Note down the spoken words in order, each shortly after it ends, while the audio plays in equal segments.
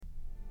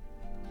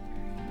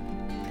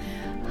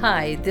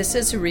Hi, this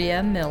is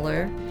Rhea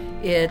Miller.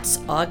 It's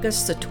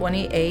August the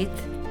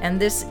 28th, and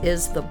this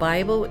is the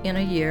Bible in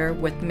a Year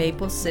with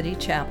Maple City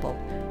Chapel.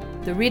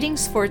 The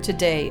readings for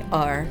today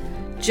are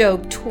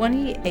Job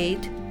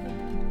 28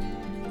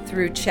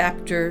 through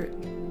chapter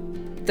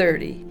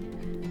 30,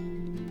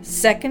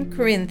 2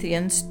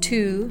 Corinthians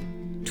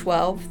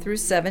 2:12 through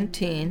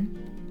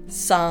 17,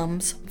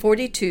 Psalms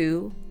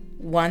 42,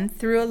 1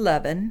 through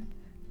 11,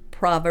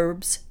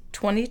 Proverbs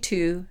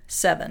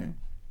 22:7.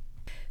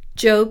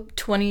 Job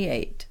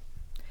 28.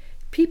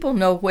 People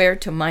know where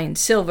to mine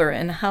silver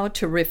and how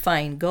to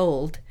refine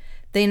gold.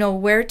 They know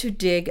where to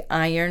dig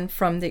iron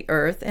from the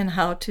earth and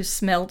how to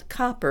smelt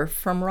copper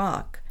from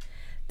rock.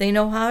 They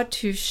know how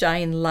to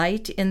shine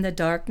light in the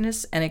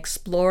darkness and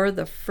explore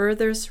the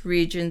furthest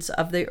regions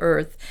of the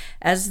earth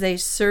as they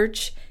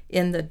search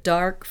in the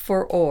dark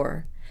for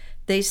ore.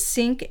 They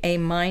sink a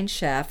mine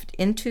shaft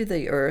into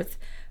the earth,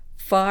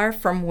 far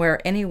from where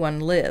anyone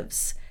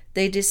lives.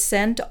 They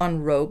descend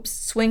on ropes,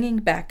 swinging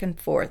back and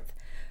forth.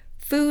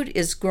 Food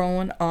is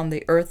grown on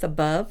the earth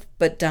above,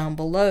 but down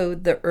below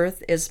the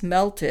earth is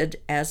melted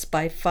as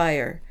by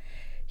fire.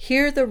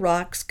 Here the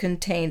rocks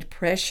contained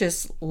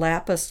precious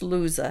lapis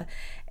lazuli,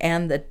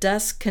 and the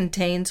dust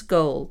contains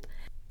gold.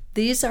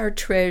 These are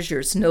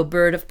treasures no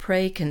bird of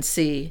prey can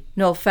see,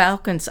 no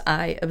falcon's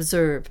eye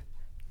observe.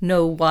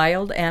 No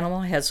wild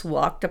animal has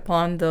walked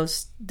upon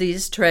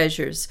these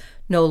treasures,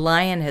 no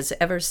lion has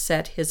ever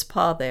set his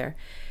paw there.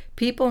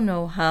 People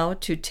know how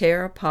to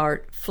tear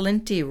apart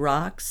flinty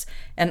rocks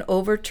and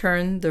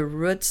overturn the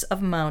roots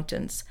of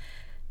mountains.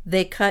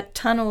 They cut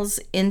tunnels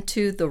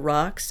into the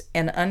rocks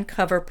and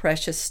uncover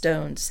precious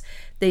stones.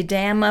 They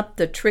dam up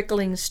the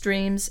trickling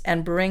streams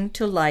and bring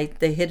to light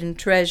the hidden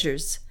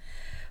treasures.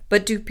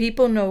 But do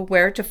people know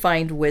where to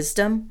find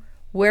wisdom?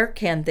 Where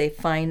can they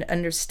find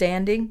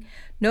understanding?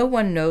 No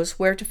one knows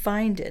where to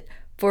find it,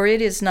 for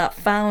it is not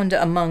found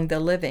among the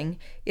living.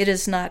 It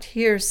is not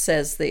here,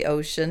 says the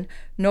ocean,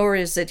 nor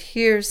is it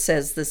here,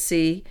 says the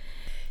sea.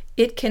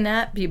 It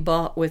cannot be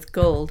bought with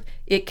gold.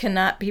 It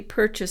cannot be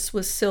purchased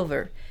with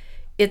silver.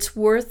 It's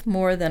worth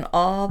more than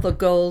all the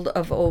gold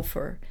of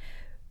Ophir,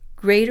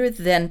 greater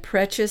than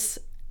precious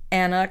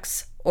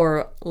onyx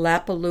or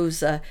lapis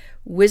lazuli.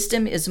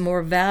 Wisdom is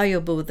more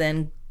valuable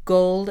than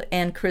gold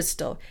and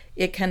crystal.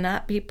 It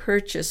cannot be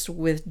purchased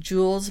with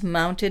jewels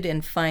mounted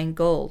in fine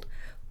gold.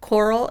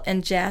 Coral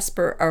and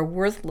jasper are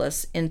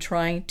worthless in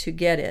trying to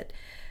get it.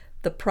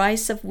 The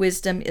price of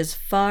wisdom is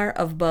far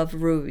above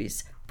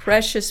rubies.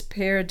 Precious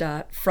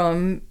peridot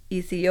from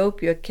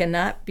Ethiopia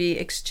cannot be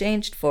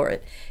exchanged for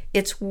it.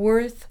 It's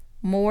worth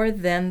more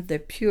than the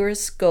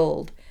purest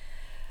gold.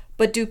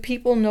 But do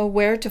people know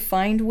where to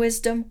find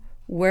wisdom?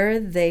 Where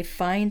they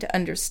find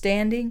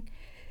understanding?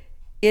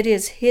 It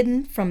is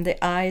hidden from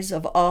the eyes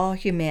of all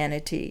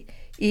humanity.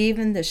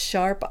 Even the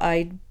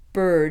sharp-eyed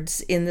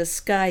birds in the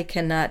sky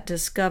cannot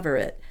discover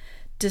it.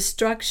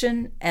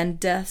 Destruction and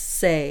death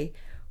say,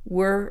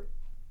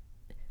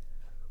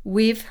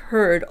 We've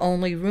heard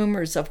only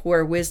rumors of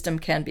where wisdom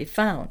can be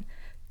found.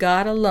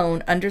 God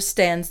alone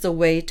understands the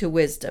way to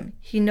wisdom.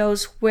 He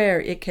knows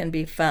where it can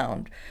be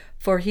found,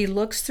 for he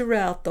looks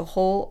throughout the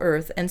whole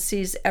earth and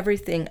sees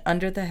everything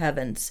under the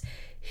heavens.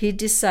 He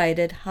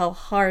decided how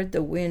hard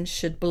the wind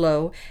should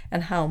blow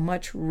and how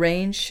much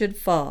rain should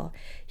fall.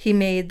 He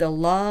made the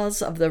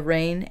laws of the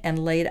rain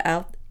and laid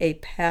out a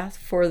path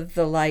for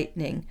the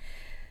lightning.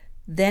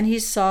 Then he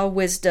saw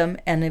wisdom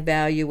and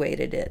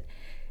evaluated it.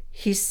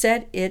 He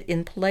set it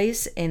in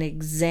place and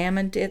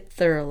examined it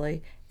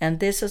thoroughly, and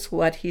this is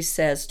what he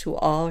says to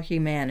all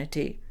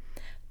humanity.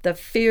 The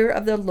fear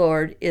of the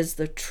Lord is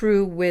the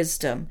true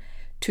wisdom.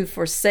 To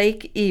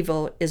forsake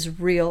evil is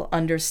real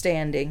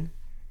understanding.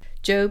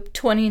 Job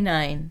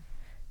 29.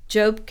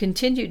 Job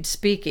continued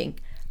speaking.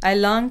 I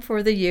long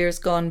for the years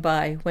gone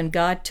by, when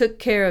God took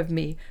care of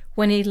me,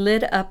 when he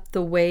lit up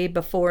the way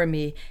before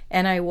me,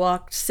 and I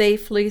walked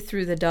safely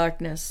through the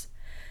darkness.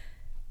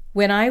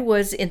 When I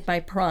was in my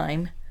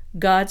prime,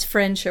 God's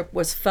friendship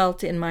was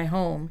felt in my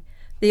home.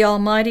 The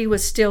Almighty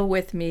was still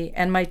with me,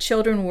 and my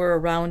children were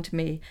around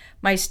me.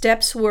 My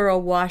steps were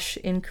awash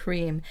in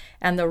cream,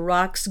 and the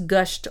rocks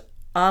gushed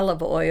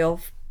olive oil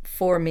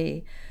for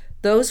me.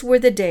 Those were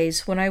the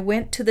days when I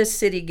went to the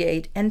city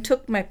gate and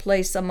took my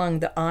place among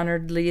the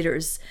honored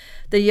leaders.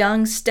 The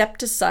young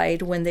stepped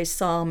aside when they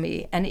saw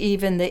me, and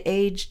even the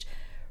aged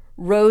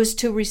rose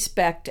to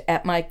respect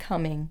at my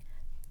coming.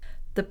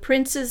 The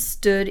princes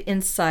stood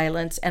in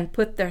silence and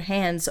put their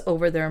hands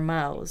over their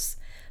mouths.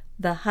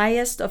 The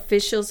highest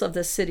officials of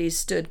the city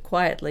stood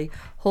quietly,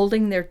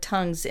 holding their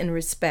tongues in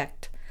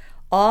respect.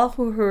 All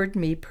who heard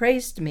me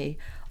praised me.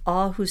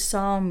 All who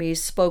saw me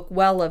spoke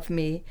well of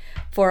me,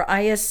 for I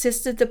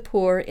assisted the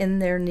poor in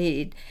their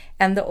need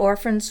and the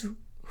orphans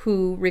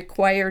who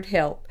required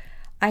help.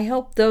 I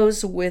helped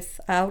those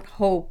without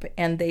hope,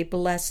 and they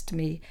blessed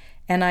me,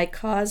 and I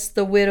caused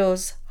the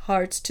widows'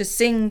 hearts to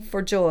sing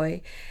for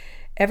joy.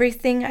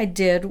 Everything I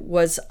did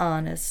was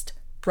honest.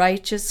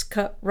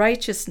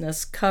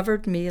 Righteousness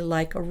covered me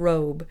like a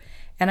robe,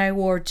 and I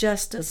wore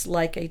justice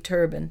like a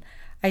turban.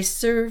 I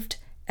served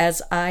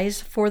as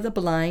eyes for the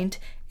blind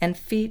and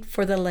feet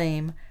for the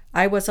lame.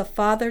 I was a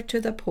father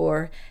to the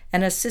poor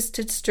and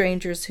assisted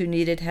strangers who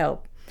needed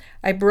help.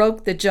 I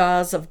broke the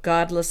jaws of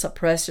godless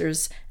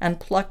oppressors and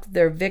plucked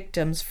their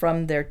victims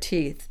from their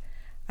teeth.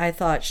 I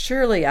thought,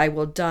 surely I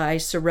will die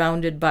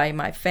surrounded by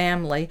my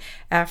family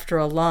after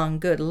a long,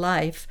 good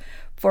life,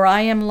 for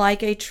I am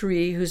like a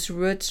tree whose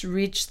roots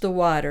reach the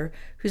water,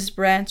 whose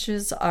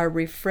branches are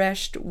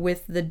refreshed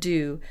with the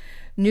dew.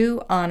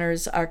 New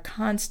honors are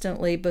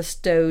constantly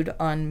bestowed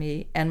on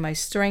me, and my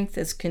strength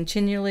is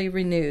continually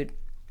renewed.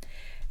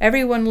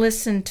 Everyone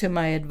listened to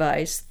my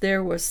advice.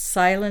 There was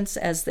silence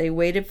as they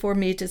waited for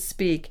me to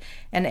speak,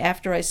 and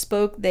after I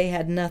spoke they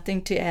had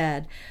nothing to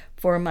add,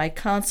 for my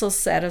counsel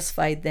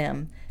satisfied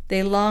them.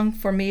 They longed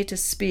for me to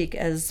speak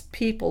as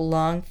people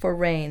long for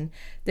rain.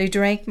 They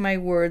drank my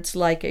words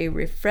like a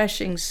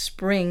refreshing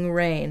spring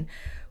rain.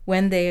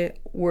 When they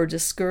were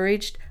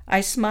discouraged,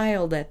 I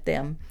smiled at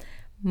them.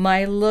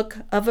 My look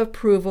of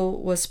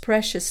approval was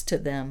precious to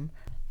them.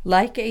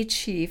 Like a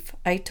chief,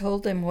 I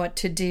told them what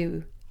to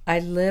do. I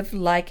lived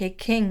like a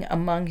king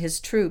among his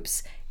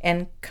troops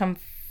and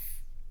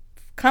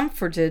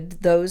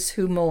comforted those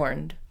who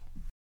mourned.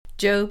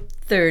 Job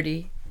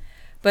 30.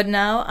 But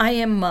now I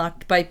am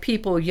mocked by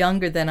people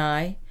younger than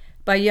I,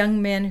 by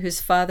young men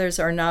whose fathers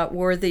are not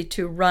worthy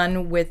to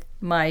run with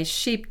my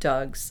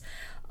sheepdogs.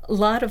 A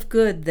lot of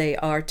good they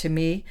are to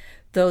me,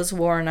 those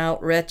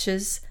worn-out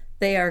wretches.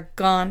 They are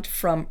gaunt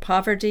from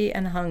poverty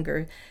and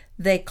hunger.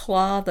 They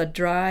claw the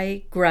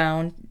dry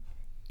ground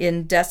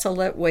in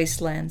desolate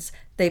wastelands.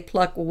 They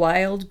pluck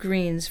wild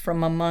greens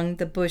from among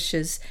the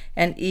bushes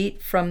and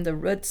eat from the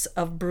roots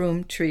of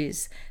broom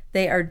trees.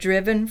 They are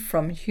driven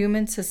from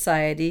human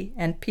society,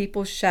 and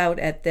people shout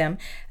at them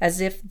as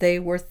if they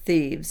were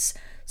thieves.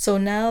 So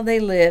now they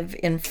live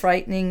in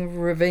frightening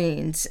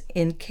ravines,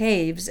 in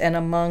caves and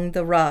among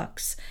the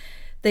rocks.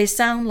 They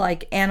sound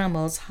like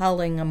animals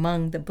howling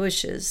among the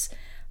bushes,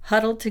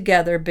 huddled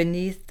together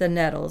beneath the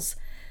nettles.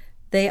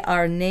 They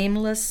are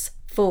nameless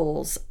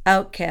fools,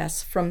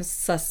 outcasts from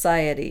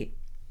society.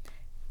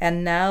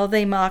 And now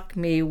they mock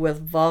me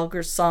with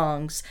vulgar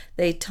songs.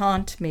 They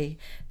taunt me.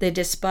 They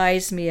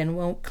despise me and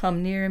won't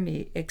come near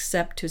me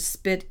except to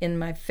spit in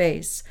my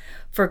face.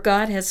 For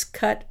God has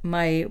cut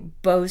my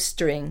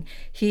bowstring.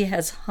 He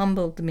has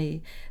humbled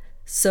me.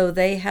 So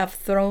they have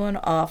thrown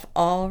off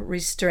all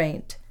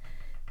restraint.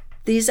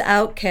 These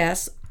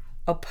outcasts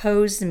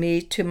oppose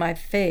me to my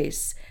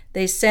face.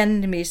 They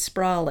send me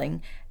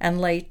sprawling and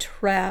lay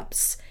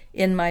traps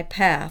in my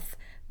path.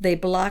 They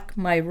block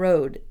my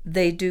road.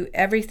 They do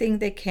everything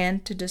they can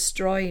to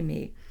destroy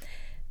me.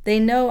 They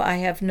know I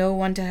have no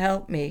one to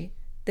help me.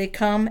 They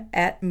come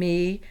at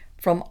me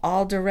from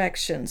all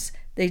directions.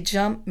 They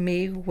jump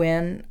me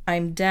when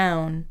I'm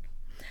down.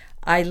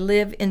 I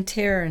live in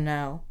terror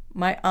now.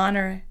 My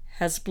honor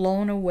has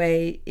blown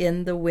away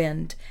in the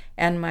wind,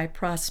 and my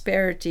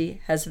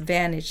prosperity has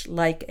vanished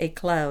like a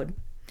cloud.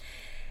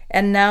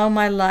 And now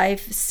my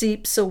life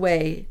seeps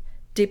away.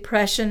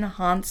 Depression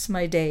haunts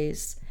my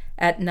days.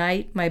 At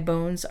night my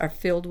bones are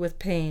filled with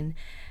pain,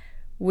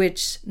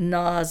 which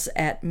gnaws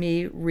at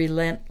me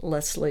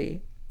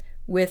relentlessly.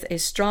 With a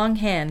strong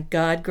hand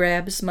God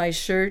grabs my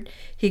shirt.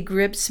 He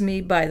grips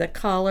me by the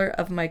collar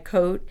of my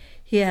coat.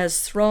 He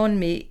has thrown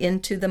me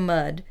into the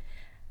mud.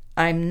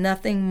 I'm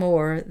nothing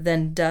more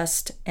than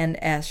dust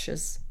and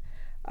ashes.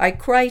 I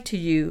cry to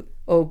you,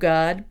 O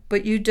God,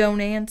 but you don't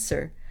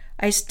answer.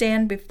 I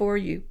stand before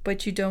you,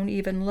 but you don't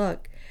even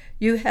look.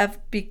 You have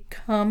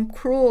become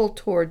cruel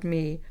toward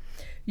me.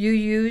 You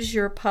use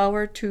your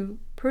power to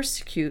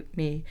persecute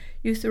me.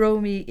 You throw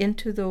me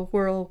into the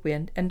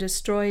whirlwind and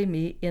destroy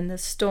me in the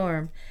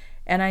storm.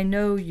 And I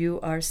know you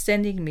are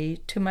sending me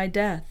to my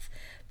death,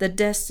 the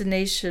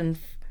destination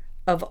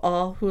of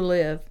all who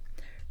live.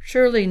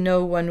 Surely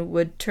no one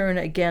would turn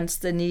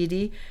against the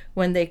needy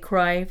when they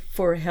cry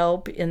for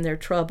help in their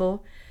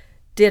trouble.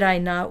 Did I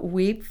not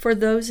weep for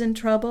those in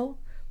trouble?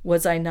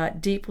 Was I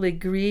not deeply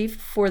grieved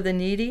for the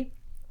needy?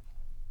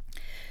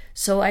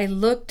 So I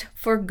looked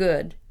for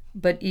good,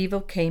 but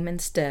evil came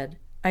instead.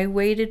 I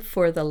waited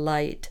for the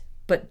light,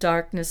 but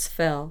darkness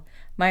fell.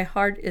 My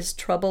heart is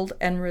troubled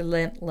and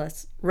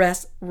restless.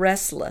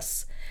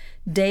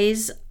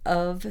 Days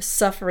of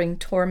suffering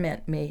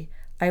torment me.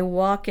 I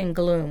walk in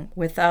gloom,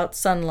 without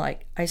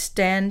sunlight. I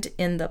stand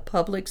in the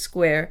public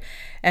square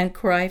and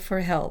cry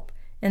for help.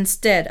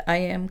 Instead, I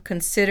am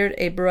considered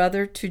a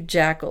brother to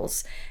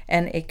jackals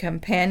and a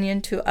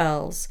companion to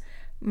owls.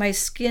 My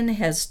skin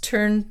has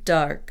turned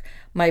dark.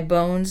 My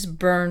bones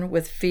burn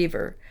with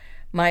fever.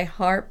 My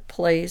harp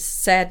plays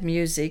sad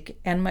music,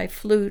 and my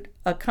flute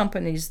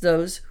accompanies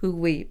those who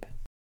weep.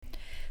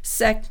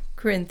 2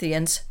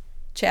 Corinthians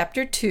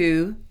chapter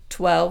 2,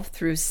 12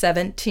 through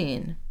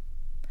 17.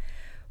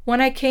 When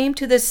I came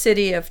to the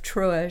city of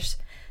Troas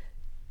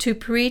to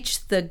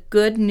preach the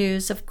good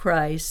news of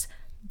Christ,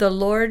 the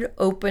Lord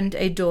opened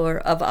a door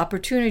of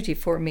opportunity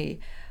for me,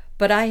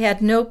 But I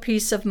had no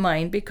peace of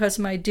mind because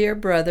my dear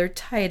brother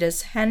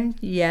Titus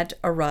hadn't yet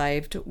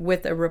arrived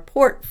with a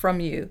report from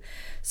you.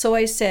 So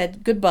I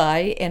said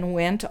goodbye and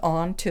went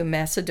on to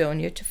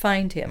Macedonia to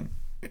find him.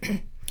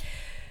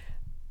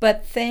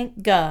 But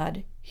thank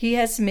God, he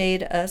has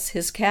made us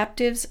his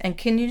captives and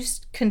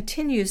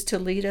continues to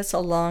lead us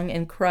along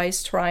in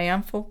Christ's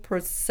triumphal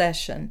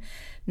procession.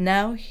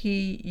 Now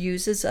he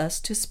uses us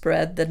to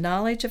spread the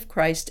knowledge of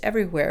Christ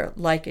everywhere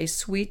like a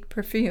sweet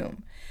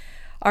perfume.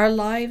 Our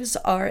lives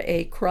are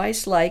a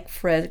Christ-like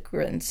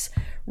fragrance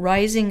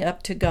rising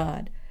up to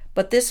God,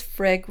 but this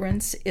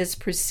fragrance is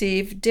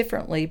perceived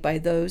differently by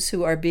those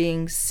who are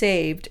being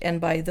saved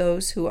and by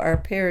those who are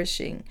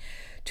perishing.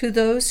 To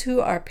those who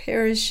are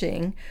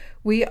perishing,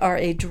 we are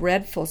a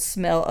dreadful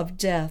smell of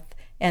death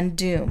and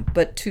doom,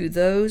 but to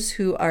those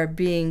who are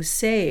being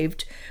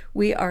saved,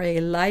 we are a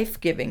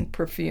life-giving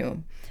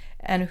perfume.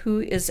 And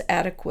who is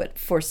adequate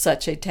for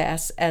such a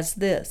task as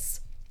this?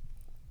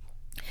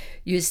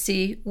 You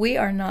see, we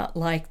are not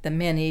like the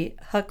many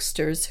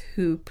hucksters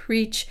who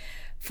preach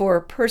for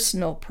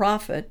personal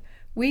profit.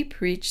 We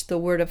preach the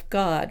Word of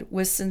God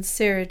with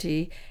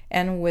sincerity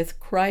and with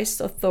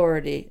Christ's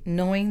authority,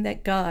 knowing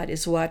that God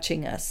is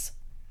watching us.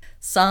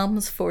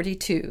 Psalms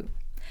 42.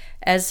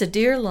 As the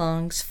deer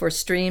longs for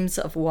streams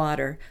of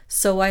water,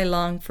 so I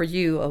long for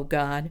you, O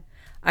God.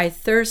 I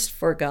thirst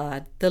for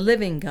God, the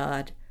living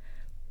God.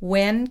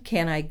 When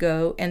can I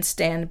go and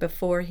stand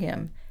before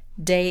him?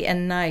 Day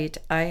and night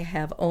I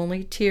have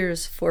only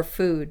tears for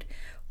food,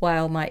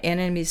 while my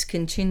enemies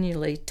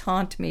continually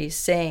taunt me,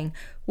 saying,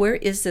 Where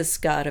is this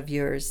God of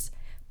yours?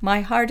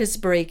 My heart is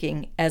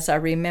breaking as I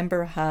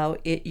remember how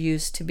it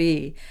used to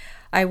be.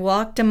 I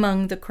walked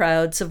among the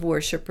crowds of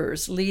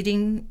worshippers,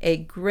 leading a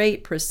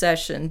great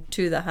procession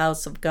to the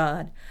house of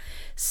God,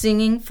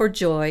 singing for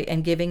joy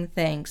and giving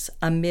thanks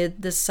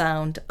amid the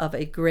sound of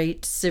a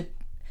great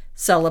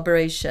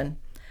celebration.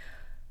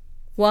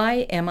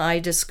 Why am I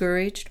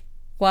discouraged?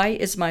 Why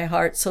is my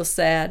heart so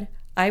sad?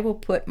 I will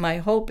put my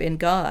hope in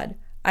God.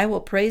 I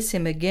will praise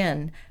him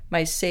again,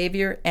 my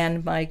Savior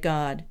and my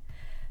God.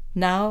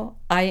 Now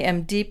I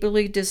am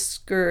deeply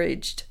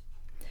discouraged,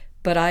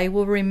 but I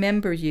will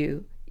remember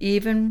you,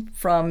 even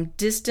from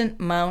distant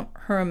Mount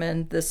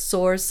Hermon, the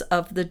source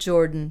of the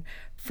Jordan,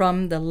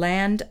 from the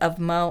land of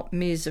Mount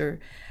Mizar.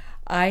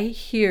 I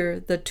hear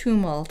the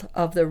tumult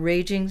of the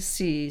raging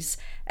seas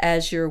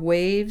as your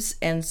waves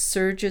and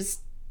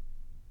surges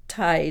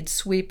tides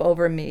sweep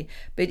over me,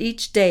 but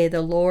each day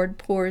the Lord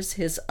pours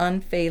his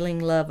unfailing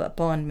love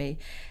upon me,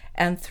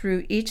 and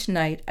through each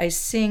night I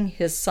sing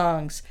his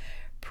songs,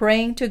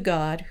 praying to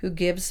God who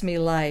gives me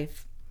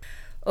life.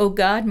 O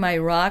God, my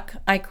rock,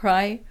 I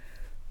cry,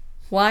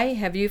 why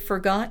have you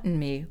forgotten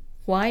me?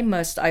 Why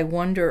must I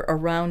wander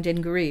around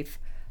in grief,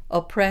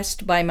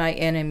 oppressed by my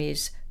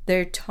enemies?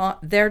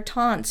 Their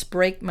taunts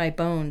break my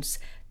bones.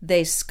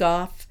 They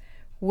scoff,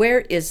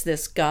 Where is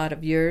this God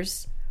of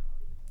yours?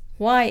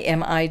 Why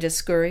am I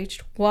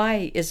discouraged?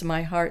 Why is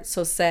my heart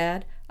so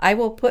sad? I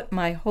will put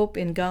my hope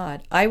in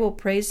God. I will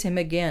praise him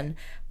again,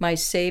 my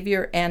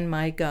Savior and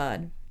my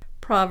God.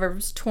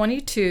 Proverbs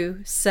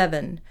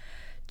 22:7.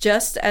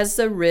 Just as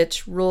the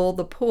rich rule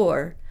the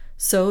poor,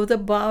 so the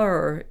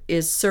borrower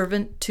is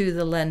servant to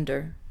the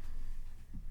lender.